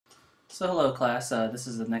So hello class, this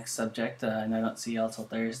is the next subject, and I don't see y'all till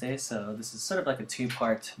Thursday, so this is sort of like a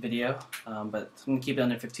two-part video, but I'm going to keep it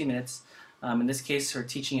under 15 minutes. In this case, we're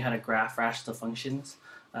teaching you how to graph rational functions.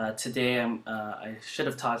 Today I should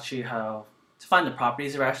have taught you how to find the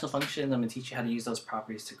properties of rational functions. I'm going to teach you how to use those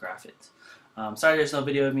properties to graph it. Sorry there's no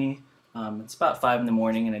video of me. It's about 5 in the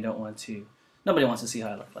morning and nobody wants to see how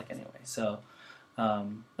I look like anyway. So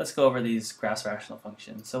let's go over these graphs of rational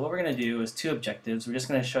functions. So what we're going to do is two objectives. We're just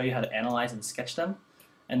going to show you how to analyze and sketch them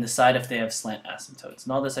and decide if they have slant asymptotes.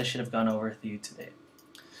 And all this I should have gone over with you today.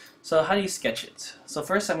 So how do you sketch it? So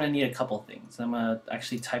first I'm going to need a couple things. I'm going to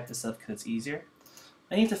actually type this up because it's easier.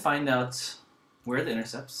 I need to find out where are the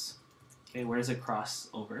intercepts, okay, where does it cross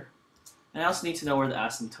over, and I also need to know where the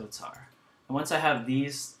asymptotes are. And once I have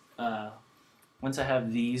these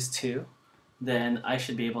two, then I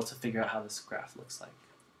should be able to figure out how this graph looks like.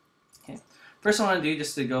 Okay. First I want to do,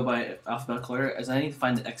 just to go by alphabetical order, is I need to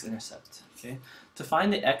find the X-Intercept. Okay. To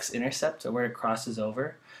find the X-Intercept, or where it crosses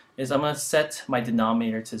over, is I'm going to set my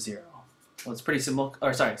denominator to 0. Well, it's pretty simple,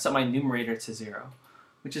 set my numerator to 0,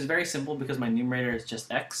 which is very simple because my numerator is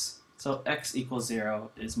just x. So x equals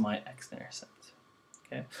 0 is my X-Intercept.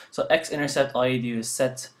 Okay. So X-Intercept, all you do is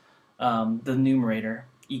set the numerator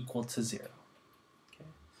equal to 0.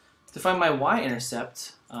 To find my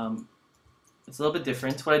Y-intercept, it's a little bit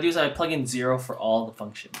different. What I do is I plug in 0 for all the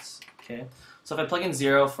functions. Okay, so if I plug in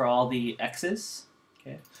 0 for all the x's,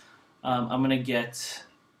 okay, I'm gonna get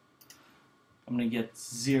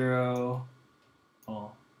 0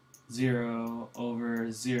 over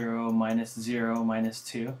 0 minus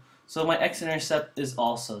 2. So my X-intercept is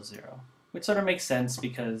also 0, which sort of makes sense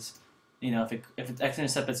because, you know, if its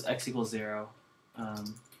X-intercept is x equals 0,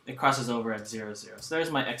 it crosses over at 0, 0. So there's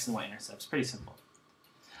my x and y intercepts. Pretty simple.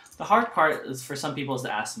 The hard part is for some people is the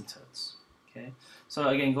asymptotes. Okay. So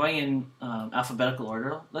again, going in alphabetical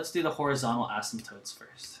order, let's do the horizontal asymptotes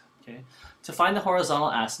first. Okay. To find the horizontal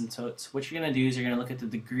asymptotes, what you're going to do is you're going to look at the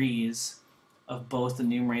degrees of both the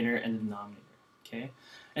numerator and the denominator. Okay.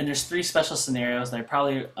 And there's 3 special scenarios that I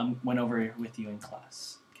probably went over with you in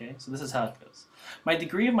class. Okay. So this is how it goes. My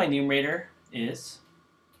degree of my numerator is,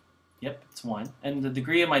 yep, it's 1. And the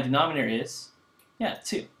degree of my denominator is,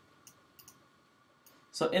 2.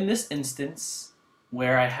 So in this instance,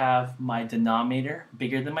 where I have my denominator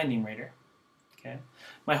bigger than my numerator, okay,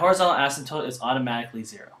 my horizontal asymptote is automatically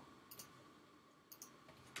 0.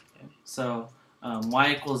 Okay, so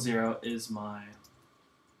y equals 0 is my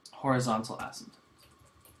horizontal asymptote.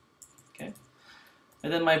 Okay,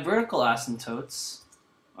 and then my vertical asymptotes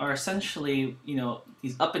are essentially, you know,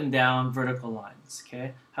 these up and down vertical lines.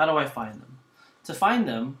 Okay, how do I find them? To find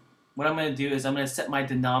them, what I'm going to do is I'm going to set my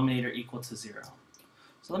denominator equal to 0.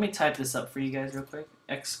 So let me type this up for you guys real quick.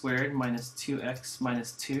 X squared minus 2x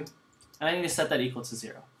minus 2. And I need to set that equal to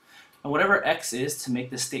 0. And whatever x is to make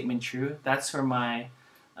this statement true, that's where my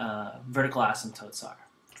vertical asymptotes are.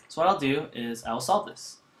 So what I'll do is I'll solve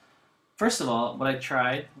this. First of all, what I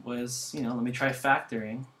tried was, you know, let me try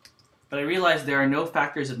factoring. But I realized there are no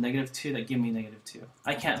factors of -2 that give me -2.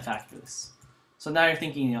 I can't factor this. So now you're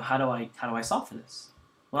thinking, you know, how do I solve for this?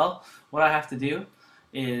 Well, what I have to do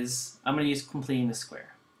is I'm going to use completing the square.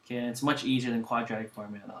 Okay, and it's much easier than quadratic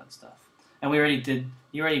formula and all that stuff. And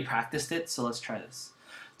you already practiced it, so let's try this.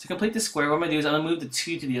 To complete the square, what I'm going to do is I'm going to move the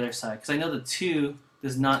 2 to the other side because I know the 2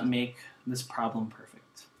 does not make this problem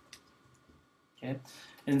perfect. Okay,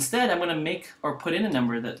 and instead I'm going to make or put in a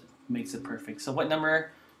number that makes it perfect. So what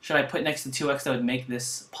number should I put next to 2x that would make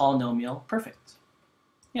this polynomial perfect?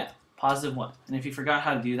 Yeah, positive 1. And if you forgot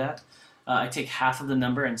how to do that, I take half of the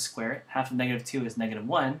number and square it. Half of -2 is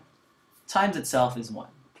 -1. Times itself is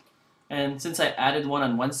 1. And since I added 1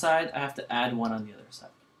 on one side, I have to add 1 on the other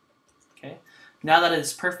side. Okay. Now that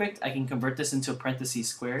it's perfect, I can convert this into a parentheses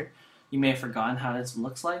squared. You may have forgotten how this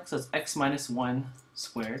looks like. So it's x minus 1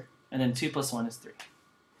 squared, and then 2 plus 1 is 3.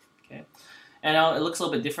 Okay. And now it looks a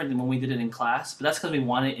little bit different than when we did it in class, but that's because we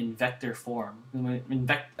want it in vector form, in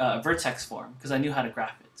vertex form, because I knew how to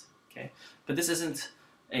graph it. Okay. But this isn't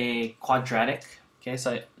a quadratic. Okay,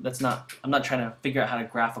 so I'm not trying to figure out how to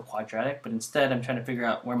graph a quadratic, but instead I'm trying to figure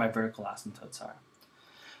out where my vertical asymptotes are.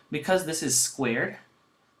 Because this is squared,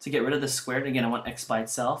 to get rid of the squared, again I want x by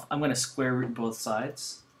itself, I'm going to square root both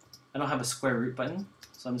sides. I don't have a square root button,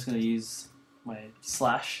 so I'm just going to use my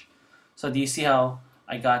slash. So do you see how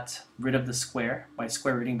I got rid of the square by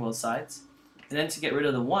square rooting both sides? And then to get rid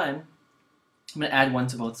of the 1, I'm going to add 1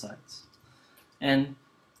 to both sides. And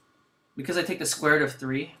because I take the square root of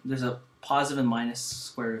 3, there's a positive and minus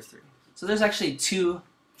square root of 3. So there's actually 2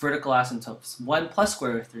 vertical asymptotes, 1 plus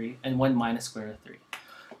square root of 3 and 1 minus square root of 3.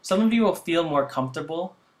 Some of you will feel more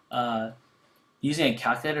comfortable using a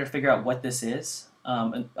calculator to figure out what this is.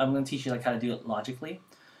 And I'm going to teach you like how to do it logically.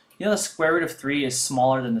 You know the square root of 3 is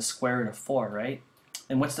smaller than the square root of 4, right?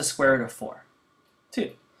 And what's the square root of 4?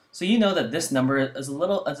 2. So you know that this number is a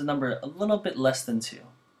little bit less than 2.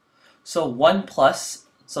 So 1 plus,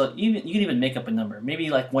 so you can even make up a number, maybe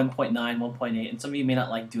like 1.9, 1.8, and some of you may not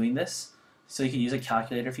like doing this, so you can use a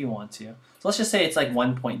calculator if you want to. So let's just say it's like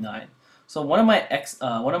 1.9. So one of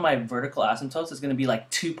my vertical asymptotes is going to be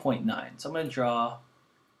like 2.9. So I'm going to draw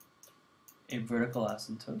a vertical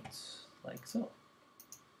asymptote like so.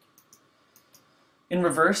 In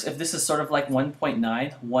reverse, if this is sort of like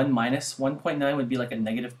 1.9, 1 minus 1.9 would be like a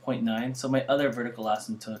negative 0.9. So my other vertical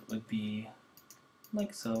asymptote would be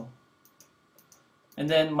like so. And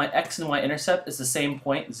then my x and y-intercept is the same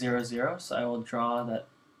point, 0, 0. So I will draw that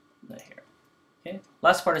here. Okay.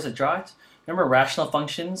 Last part is to draw it. Remember rational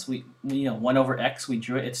functions, we 1 over x, we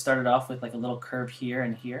drew it. It started off with like a little curve here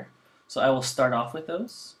and here. So I will start off with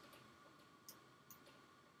those.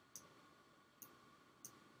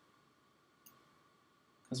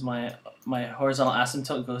 Because my horizontal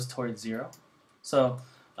asymptote goes towards 0. So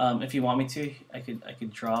if you want me to, I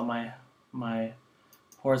could draw my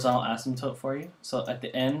horizontal asymptote for you. So at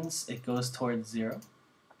the ends, it goes towards 0.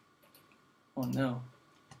 Oh no.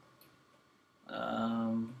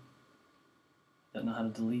 Don't know how to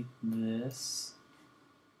delete this.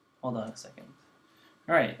 Hold on a second.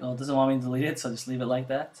 Alright, well it doesn't want me to delete it, so just leave it like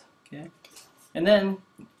that. Okay. And then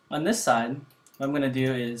on this side, what I'm going to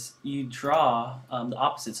do is you draw the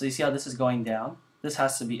opposite. So you see how this is going down? This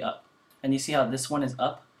has to be up. And you see how this one is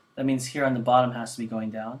up? That means here on the bottom has to be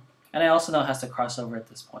going down. And I also know it has to cross over at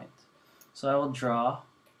this point. So I will draw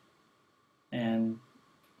and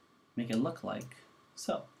make it look like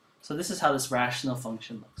so. So this is how this rational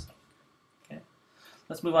function looks like. Okay.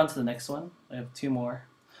 Let's move on to the next one. I have 2 more.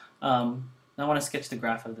 Now I want to sketch the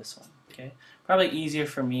graph of this one. Okay. Probably easier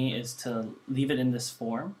for me is to leave it in this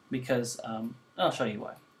form because I'll show you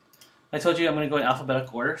why. I told you I'm going to go in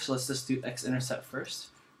alphabetical order, so let's just do X-Intercept first.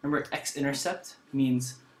 Remember, X-Intercept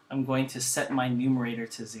means I'm going to set my numerator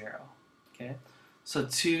to 0. Okay. So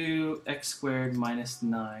 2x squared minus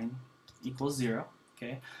 9 equals 0.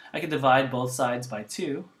 Okay. I can divide both sides by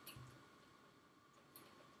 2.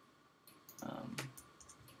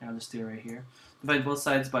 I'll just do it right here. Divide both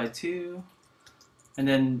sides by 2, and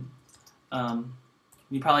then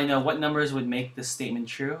you probably know what numbers would make this statement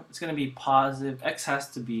true. It's going to be positive. X has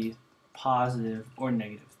to be positive or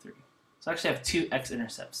negative 3. So I actually have 2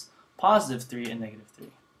 x-intercepts, positive 3 and negative 3.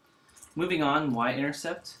 Moving on,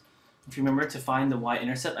 y-intercept. If you remember, to find the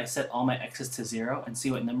y-intercept, I set all my x's to 0 and see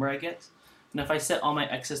what number I get. And if I set all my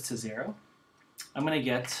x's to 0, I'm going to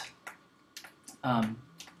get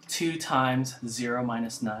 2 times 0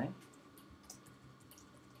 minus 9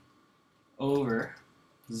 over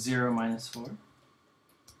 0 minus 4.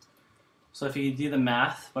 So if you do the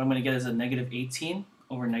math, what I'm going to get is a negative 18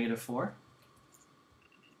 over negative 4.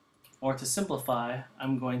 Or to simplify,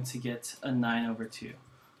 I'm going to get a 9 over 2.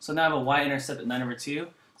 So now I have a y-intercept at 9 over 2.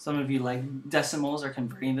 Some of you like decimals are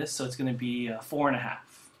converting this, so it's going to be 4.5.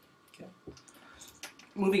 Okay.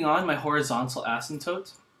 Moving on, my horizontal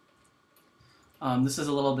asymptote. This is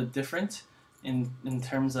a little bit different in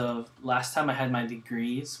terms of last time I had my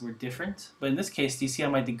degrees were different. But in this case, do you see how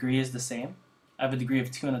my degree is the same? I have a degree of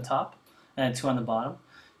 2 on the top and a 2 on the bottom.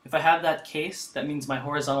 If I have that case, that means my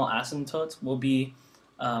horizontal asymptote will be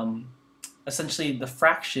essentially the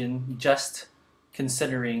fraction just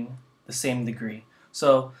considering the same degree.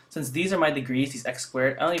 So since these are my degrees, these x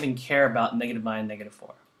squared, I don't even care about negative 9 and negative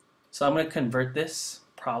 4. So I'm going to convert this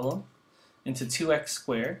problem into 2x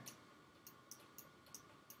squared.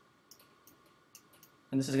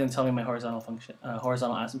 And this is going to tell me my horizontal function,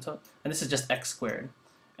 horizontal asymptote. And this is just x squared.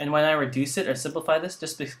 And when I reduce it or simplify this,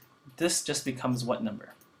 this just becomes what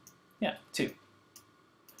number? Yeah, 2.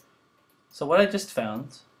 So what I just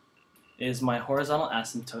found is my horizontal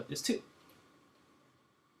asymptote is 2.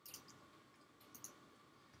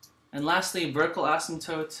 And lastly, vertical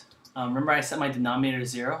asymptote. Remember I set my denominator to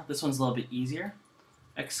 0. This one's a little bit easier.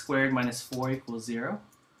 X squared minus 4 equals 0.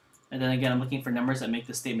 And then again, I'm looking for numbers that make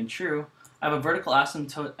this statement true. I have a vertical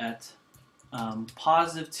asymptote at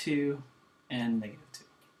positive 2 and negative 2.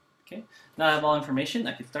 Okay. Now I have all information.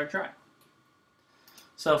 I can start drawing.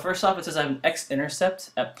 So first off, it says I have an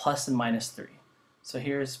x-intercept at plus and minus 3. So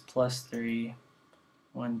here's plus 3,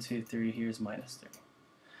 1, 2, 3. Here's minus 3.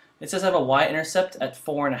 It says I have a y-intercept at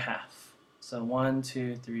 4.5. So 1,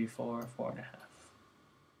 2, 3, 4, 4.5.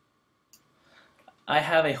 I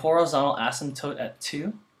have a horizontal asymptote at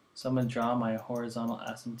 2. So I'm going to draw my horizontal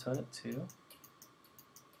asymptote at 2.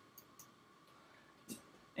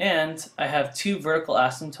 And I have two vertical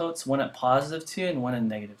asymptotes, one at positive 2 and one at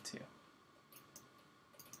negative 2.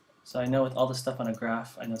 So I know with all the stuff on a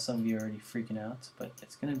graph, I know some of you are already freaking out, but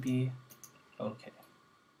it's going to be okay.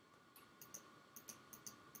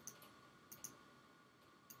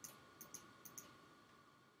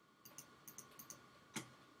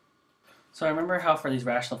 So I remember how for these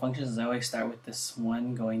rational functions, I always start with this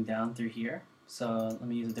one going down through here. So let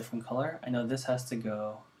me use a different color. I know this has to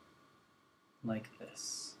go like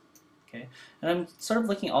this. Okay, and I'm sort of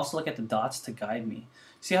looking at the dots to guide me.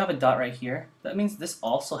 See, I have a dot right here. That means this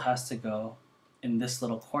also has to go in this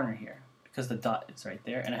little corner here because the dot is right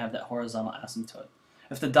there, and I have that horizontal asymptote.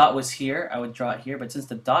 If the dot was here, I would draw it here, but since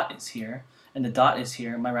the dot is here and the dot is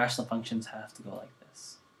here, my rational functions have to go like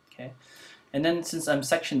this. Okay, and then since I'm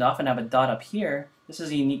sectioned off and have a dot up here, this is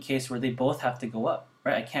a unique case where they both have to go up,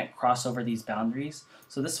 right? I can't cross over these boundaries,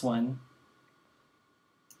 so this one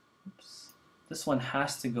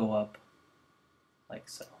has to go up like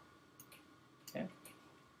so. Okay.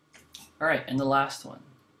 All right, and the last one.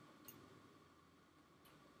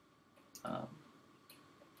 I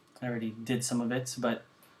already did some of it, but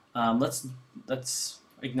let's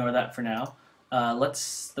ignore that for now.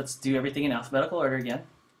 Let's do everything in alphabetical order again.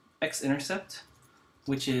 X-Intercept,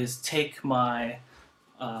 which is take my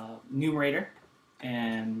numerator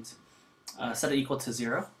and set it equal to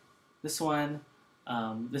 0. This one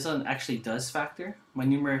actually does factor. My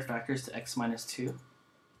numerator factors to x minus 2,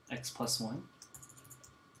 x plus 1.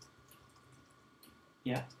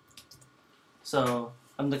 Yeah. So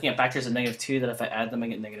I'm looking at factors of negative 2 that if I add them I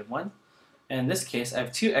get negative 1. And in this case I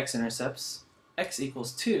have two x-intercepts, x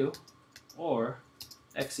equals 2 or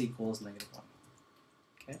x equals negative 1.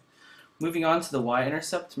 Okay. Moving on to the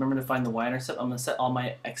y-intercept, remember to find the y-intercept, I'm going to set all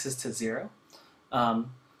my x's to 0.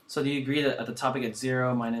 So do you agree that at the top I get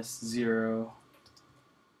 0 minus 0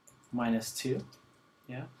 minus 2?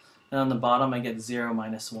 Yeah. And on the bottom I get 0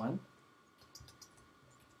 minus 1.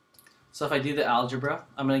 So if I do the algebra,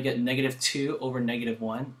 I'm going to get negative 2 over negative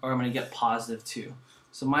 1, or I'm going to get positive 2.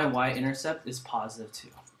 So my y-intercept is positive 2.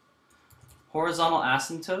 Horizontal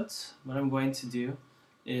asymptotes, what I'm going to do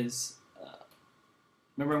is,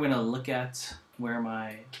 remember I'm going to look at where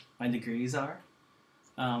my degrees are.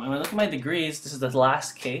 And when I look at my degrees, this is the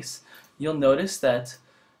last case, you'll notice that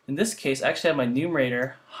in this case I actually have my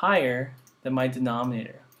numerator higher than my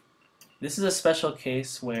denominator. This is a special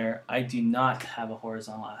case where I do not have a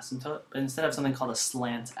horizontal asymptote, but instead have something called a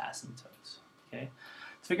slant asymptote. Okay?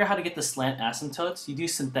 To figure out how to get the slant asymptotes, you do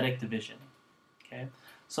synthetic division. Okay?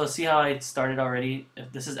 So see how I started already?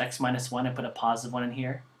 If this is x minus 1, I put a positive 1 in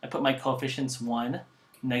here. I put my coefficients 1,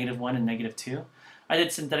 negative 1, and negative 2. I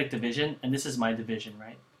did synthetic division, and this is my division,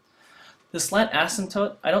 right? The slant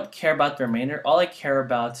asymptote, I don't care about the remainder. All I care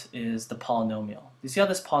about is the polynomial. You see how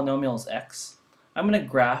this polynomial is x? I'm going to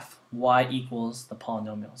graph y equals the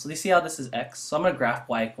polynomial. So you see how this is x? So I'm going to graph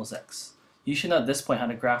y equals x. You should know at this point how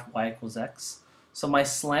to graph y equals x. So my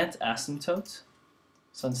slant asymptote,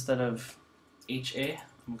 so instead of HA,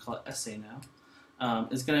 I'm going to call it SA now,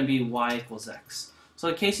 is going to be y equals x. So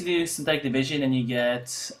in case you do synthetic division and you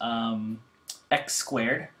get x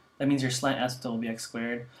squared, that means your slant asymptote will be x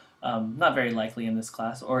squared. Not very likely in this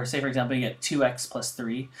class. Or say, for example, you get 2x plus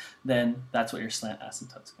 3, then that's what your slant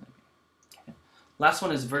asymptote is going to be. Okay. Last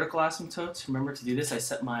one is vertical asymptotes. Remember to do this, I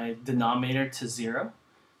set my denominator to 0.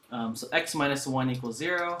 So x minus 1 equals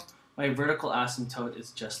 0. My vertical asymptote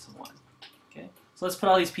is just 1. Okay. So let's put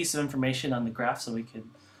all these pieces of information on the graph so we could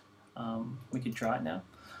draw it now.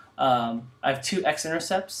 I have two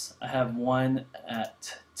x-intercepts. I have one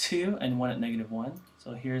at 2 and one at negative 1.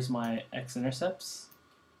 So here's my x-intercepts.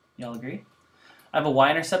 Y'all agree? I have a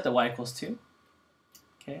y-intercept at y equals 2.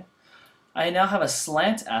 Okay. I now have a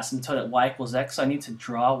slant asymptote at y equals x, so I need to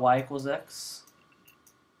draw y equals x.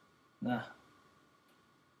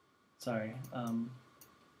 Sorry. Let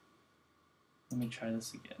me try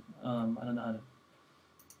this again. I don't know how to.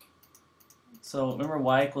 So remember,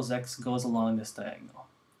 y equals x goes along this diagonal.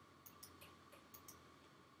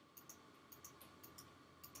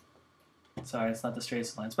 Sorry, it's not the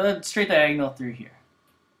straightest lines, but a straight diagonal through here.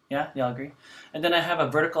 Yeah, y'all agree? And then I have a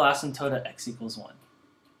vertical asymptote at x equals 1.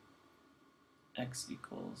 X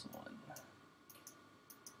equals 1.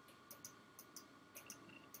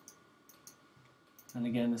 And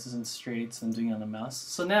again, this isn't straight, so I'm doing it on the mouse.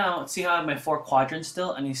 So now, see how I have my 4 quadrants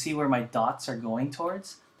still, and you see where my dots are going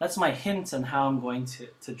towards? That's my hint on how I'm going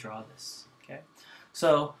to draw this. Okay.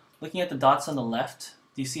 So looking at the dots on the left,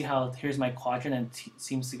 do you see how here's my quadrant and it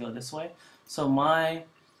seems to go this way? So my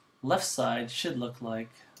left side should look like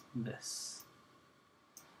this.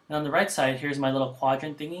 And on the right side, here's my little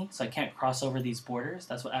quadrant thingy, so I can't cross over these borders.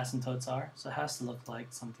 That's what asymptotes are. So it has to look like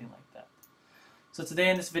something like that. So today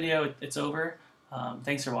in this video, it's over.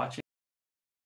 Thanks for watching.